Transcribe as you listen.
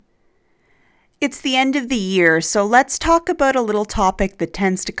It's the end of the year, so let's talk about a little topic that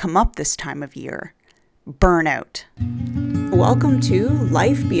tends to come up this time of year: burnout. Welcome to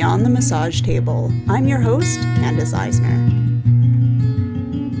Life Beyond the Massage Table. I'm your host, Candace Eisner.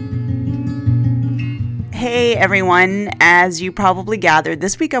 Hey everyone, as you probably gathered,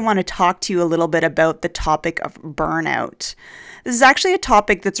 this week I want to talk to you a little bit about the topic of burnout. This is actually a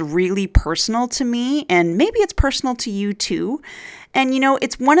topic that's really personal to me, and maybe it's personal to you too. And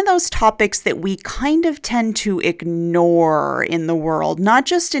it's one of those topics that we kind of tend to ignore in the world, not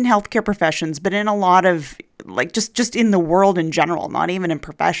just in healthcare professions, but in a lot of, just in the world in general, not even in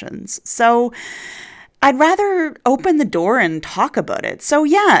professions. So I'd rather open the door and talk about it. So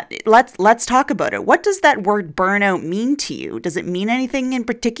yeah, let's talk about it. What does that word burnout mean to you? Does it mean anything in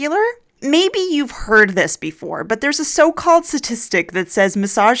particular? Maybe you've heard this before, but there's a so-called statistic that says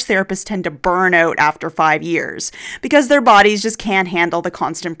massage therapists tend to burn out after 5 years because their bodies just can't handle the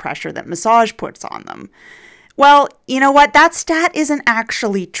constant pressure that massage puts on them. Well, you know what? That stat isn't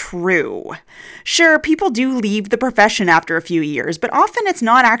actually true. Sure, people do leave the profession after a few years, but often it's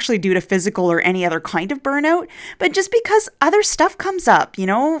not actually due to physical or any other kind of burnout, but just because other stuff comes up,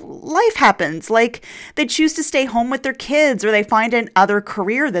 life happens. Like they choose to stay home with their kids, or they find another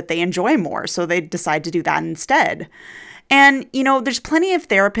career that they enjoy more, so they decide to do that instead. And, there's plenty of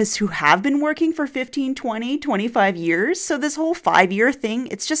therapists who have been working for 15, 20, 25 years, so this whole 5-year thing,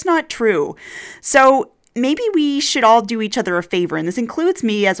 it's just not true. So maybe we should all do each other a favor, and this includes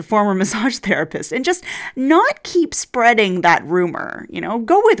me as a former massage therapist, and just not keep spreading that rumor.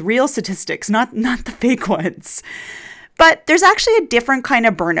 Go with real statistics, not the fake ones. But there's actually a different kind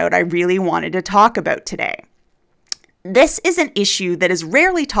of burnout I really wanted to talk about today. This is an issue that is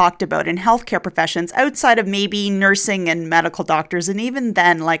rarely talked about in healthcare professions outside of maybe nursing and medical doctors. And even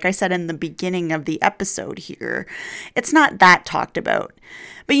then, like I said in the beginning of the episode here, it's not that talked about.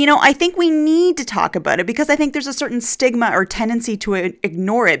 But I think we need to talk about it because I think there's a certain stigma or tendency to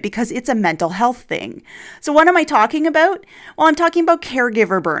ignore it because it's a mental health thing. So what am I talking about? Well, I'm talking about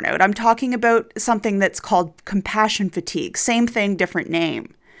caregiver burnout. I'm talking about something that's called compassion fatigue. Same thing, different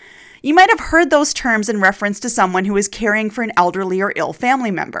name. You might have heard those terms in reference to someone who is caring for an elderly or ill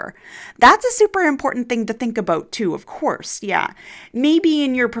family member. That's a super important thing to think about too, of course. Yeah, maybe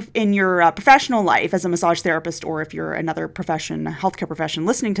in your professional life as a massage therapist, or if you're another profession, healthcare profession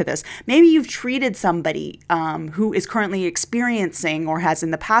listening to this, maybe you've treated somebody who is currently experiencing or has in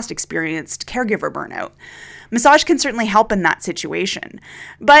the past experienced caregiver burnout. Massage can certainly help in that situation,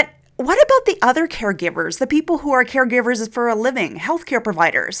 but what about the other caregivers, the people who are caregivers for a living, healthcare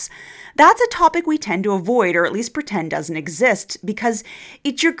providers? That's a topic we tend to avoid, or at least pretend doesn't exist, because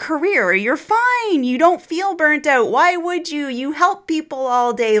it's your career. You're fine. You don't feel burnt out. Why would you? You help people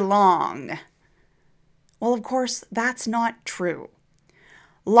all day long. Well, of course, that's not true.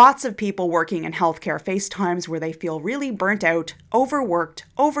 Lots of people working in healthcare face times where they feel really burnt out, overworked,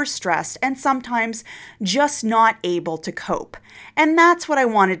 overstressed, and sometimes just not able to cope. And that's what I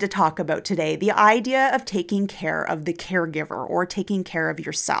wanted to talk about today, the idea of taking care of the caregiver or taking care of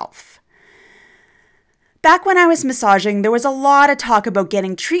yourself. Back when I was massaging, there was a lot of talk about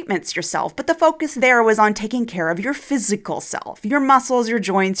getting treatments yourself, but the focus there was on taking care of your physical self, your muscles, your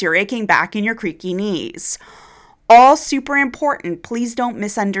joints, your aching back, and your creaky knees. All super important. Please don't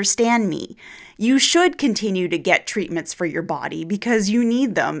misunderstand me. You should continue to get treatments for your body because you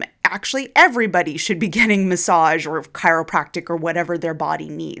need them. Actually, everybody should be getting massage or chiropractic or whatever their body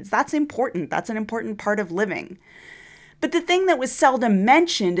needs. That's important. That's an important part of living. But the thing that was seldom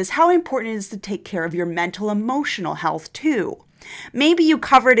mentioned is how important it is to take care of your mental, emotional health too. Maybe you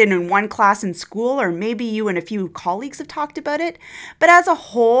covered it in one class in school, or maybe you and a few colleagues have talked about it. But as a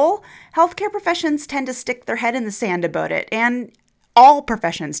whole, healthcare professions tend to stick their head in the sand about it. And all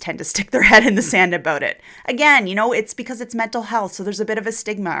professions tend to stick their head in the sand about it. Again, it's because it's mental health, so there's a bit of a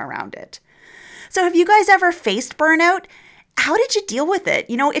stigma around it. So have you guys ever faced burnout? How did you deal with it?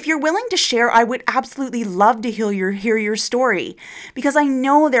 If you're willing to share, I would absolutely love to hear your story, because I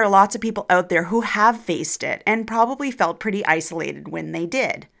know there are lots of people out there who have faced it and probably felt pretty isolated when they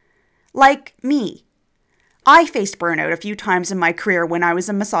did. Like me. I faced burnout a few times in my career when I was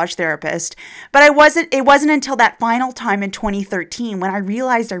a massage therapist, but it wasn't until that final time in 2013 when I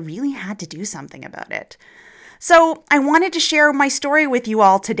realized I really had to do something about it. So I wanted to share my story with you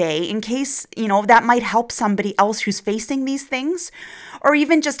all today in case, that might help somebody else who's facing these things, or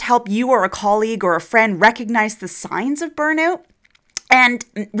even just help you or a colleague or a friend recognize the signs of burnout and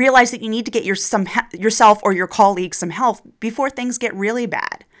realize that you need to get yourself or your colleague some help before things get really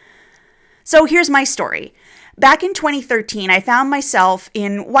bad. So here's my story. Back in 2013, I found myself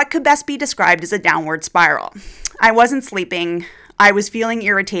in what could best be described as a downward spiral. I wasn't sleeping. I was feeling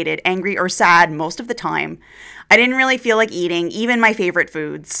irritated, angry, or sad most of the time. I didn't really feel like eating, even my favorite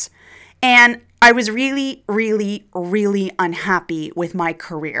foods. And I was really, really, really unhappy with my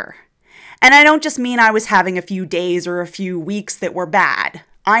career. And I don't just mean I was having a few days or a few weeks that were bad.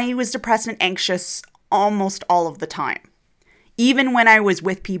 I was depressed and anxious almost all of the time. Even when I was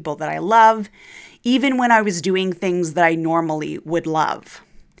with people that I love, even when I was doing things that I normally would love.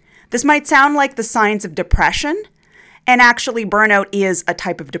 This might sound like the signs of depression, and actually burnout is a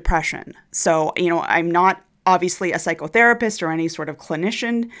type of depression. So, I'm not obviously a psychotherapist or any sort of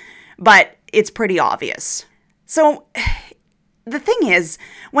clinician, but it's pretty obvious. So, the thing is,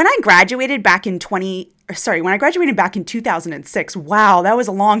 when I graduated back in 2006, wow, that was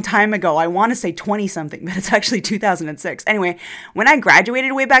a long time ago. I want to say 20 something, but it's actually 2006. Anyway, when I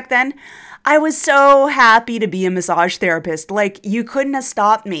graduated way back then, I was so happy to be a massage therapist. Like, you couldn't have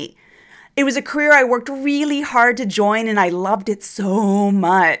stopped me. It was a career I worked really hard to join, and I loved it so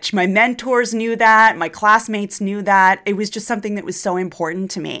much. My mentors knew that. My classmates knew that. It was just something that was so important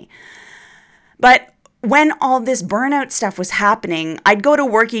to me. But when all this burnout stuff was happening, I'd go to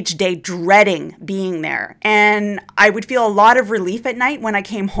work each day dreading being there. And I would feel a lot of relief at night when I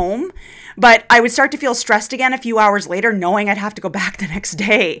came home, but I would start to feel stressed again a few hours later, knowing I'd have to go back the next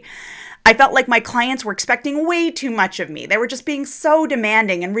day. I felt like my clients were expecting way too much of me. They were just being so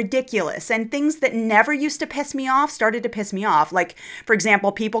demanding and ridiculous, and things that never used to piss me off started to piss me off. Like, for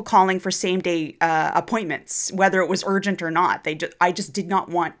example, people calling for same-day appointments, whether it was urgent or not. I just did not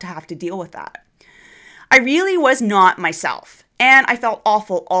want to have to deal with that. I really was not myself, and I felt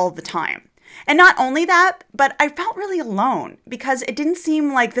awful all the time. And not only that, but I felt really alone because it didn't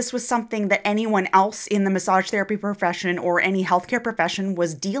seem like this was something that anyone else in the massage therapy profession or any healthcare profession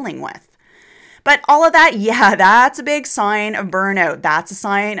was dealing with. But all of that, yeah, that's a big sign of burnout. That's a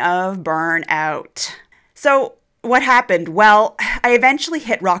sign of burnout. So what happened? Well, I eventually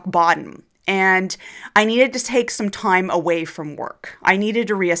hit rock bottom. And I needed to take some time away from work. I needed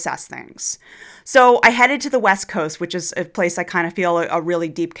to reassess things. So I headed to the West Coast, which is a place I kind of feel a really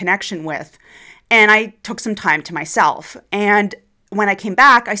deep connection with. And I took some time to myself. And when I came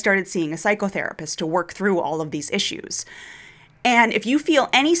back, I started seeing a psychotherapist to work through all of these issues. And if you feel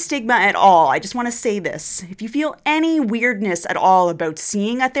any stigma at all, I just want to say this. If you feel any weirdness at all about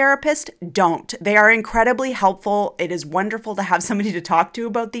seeing a therapist, don't. They are incredibly helpful. It is wonderful to have somebody to talk to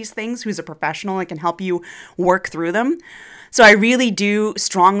about these things who's a professional and can help you work through them. So I really do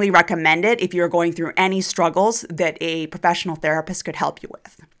strongly recommend it if you're going through any struggles that a professional therapist could help you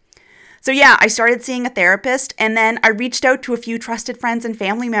with. So yeah, I started seeing a therapist, and then I reached out to a few trusted friends and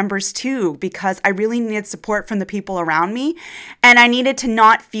family members too, because I really needed support from the people around me, and I needed to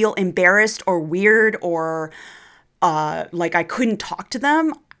not feel embarrassed or weird or like I couldn't talk to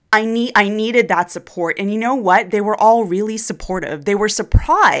them. I needed that support, and you know what? They were all really supportive. They were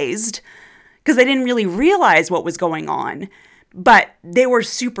surprised because they didn't really realize what was going on, but they were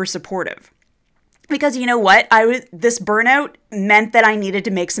super supportive. Because you know what? This burnout meant that I needed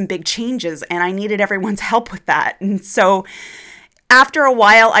to make some big changes, and I needed everyone's help with that. And so after a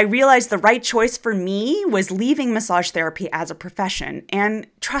while, I realized the right choice for me was leaving massage therapy as a profession. And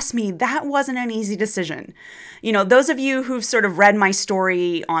trust me, that wasn't an easy decision. Those of you who've sort of read my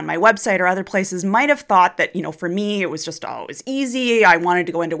story on my website or other places might have thought that, for me, it was just, it was easy. I wanted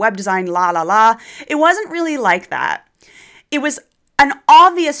to go into web design, la, la, la. It wasn't really like that. It was an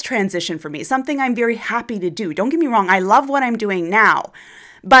obvious transition for me, something I'm very happy to do. Don't get me wrong, I love what I'm doing now.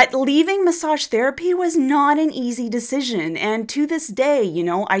 But leaving massage therapy was not an easy decision. And to this day,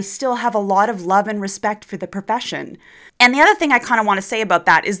 I still have a lot of love and respect for the profession. And the other thing I kind of want to say about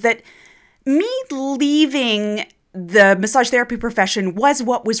that is that me leaving the massage therapy profession was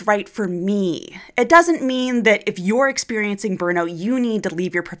what was right for me. It doesn't mean that if you're experiencing burnout, you need to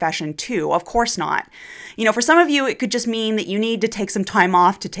leave your profession too. Of course not. For some of you, it could just mean that you need to take some time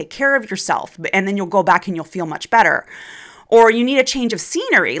off to take care of yourself, and then you'll go back and you'll feel much better. Or you need a change of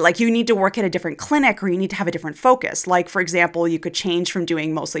scenery, like you need to work at a different clinic, or you need to have a different focus. Like, for example, you could change from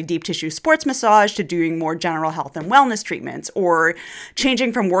doing mostly deep tissue sports massage to doing more general health and wellness treatments, or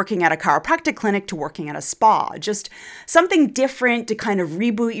changing from working at a chiropractic clinic to working at a spa. Just something different to kind of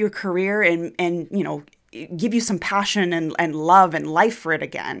reboot your career and give you some passion and love and life for it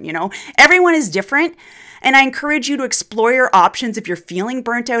again. Everyone is different. And I encourage you to explore your options if you're feeling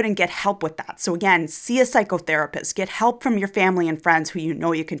burnt out and get help with that. So again, see a psychotherapist, get help from your family and friends who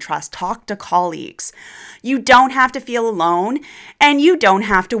you can trust, talk to colleagues. You don't have to feel alone, and you don't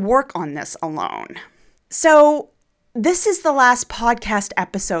have to work on this alone. So this is the last podcast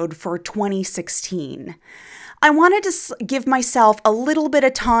episode for 2016. I wanted to give myself a little bit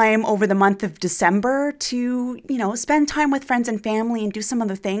of time over the month of December to, spend time with friends and family and do some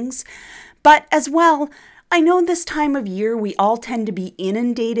other things. But as well, I know this time of year we all tend to be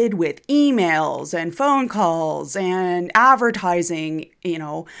inundated with emails and phone calls and advertising,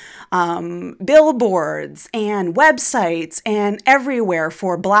 billboards and websites and everywhere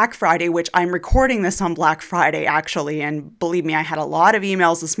for Black Friday, which I'm recording this on Black Friday actually. And believe me, I had a lot of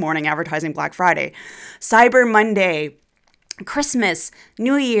emails this morning advertising Black Friday, Cyber Monday, Christmas,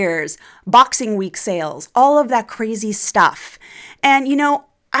 New Year's, Boxing Week sales, all of that crazy stuff. And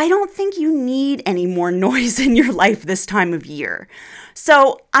I don't think you need any more noise in your life this time of year.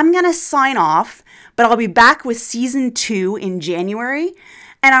 So I'm going to sign off, but I'll be back with season 2 in January.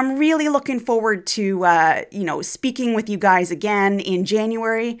 And I'm really looking forward to, speaking with you guys again in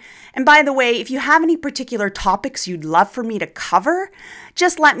January. And by the way, if you have any particular topics you'd love for me to cover,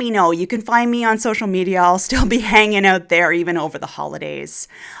 just let me know. You can find me on social media. I'll still be hanging out there even over the holidays.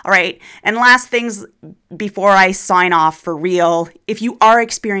 All right. And last things before I sign off for real, if you are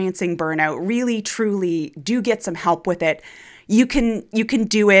experiencing burnout, really, truly do get some help with it. You can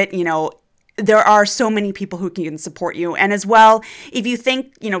do it, There are so many people who can support you. And as well, if you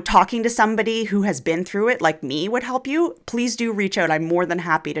think, talking to somebody who has been through it like me would help you, please do reach out. I'm more than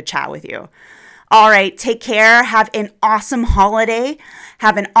happy to chat with you. All right, take care. Have an awesome holiday.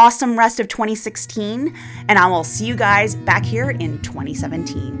 Have an awesome rest of 2016. And I will see you guys back here in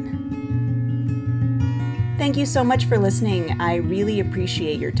 2017. Thank you so much for listening. I really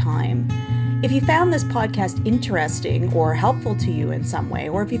appreciate your time. If you found this podcast interesting or helpful to you in some way,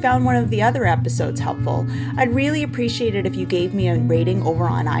 or if you found one of the other episodes helpful, I'd really appreciate it if you gave me a rating over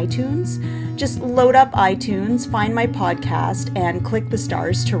on iTunes. Just load up iTunes, find my podcast, and click the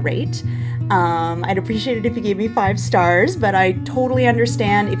stars to rate. I'd appreciate it if you gave me 5 stars, but I totally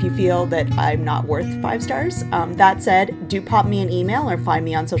understand if you feel that I'm not worth 5 stars. That said, do pop me an email or find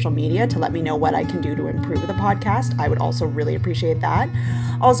me on social media to let me know what I can do to improve the podcast. I would also really appreciate that.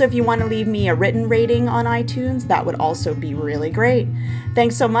 Also, if you want to leave me a written rating on iTunes, that would also be really great.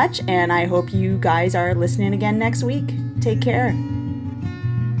 Thanks so much, and I hope you guys are listening again next week. Take care.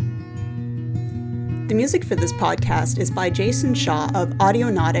 The music for this podcast is by Jason Shaw of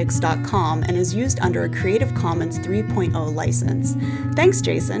Audionautics.com and is used under a Creative Commons 3.0 license. Thanks,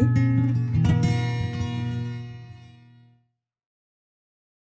 Jason.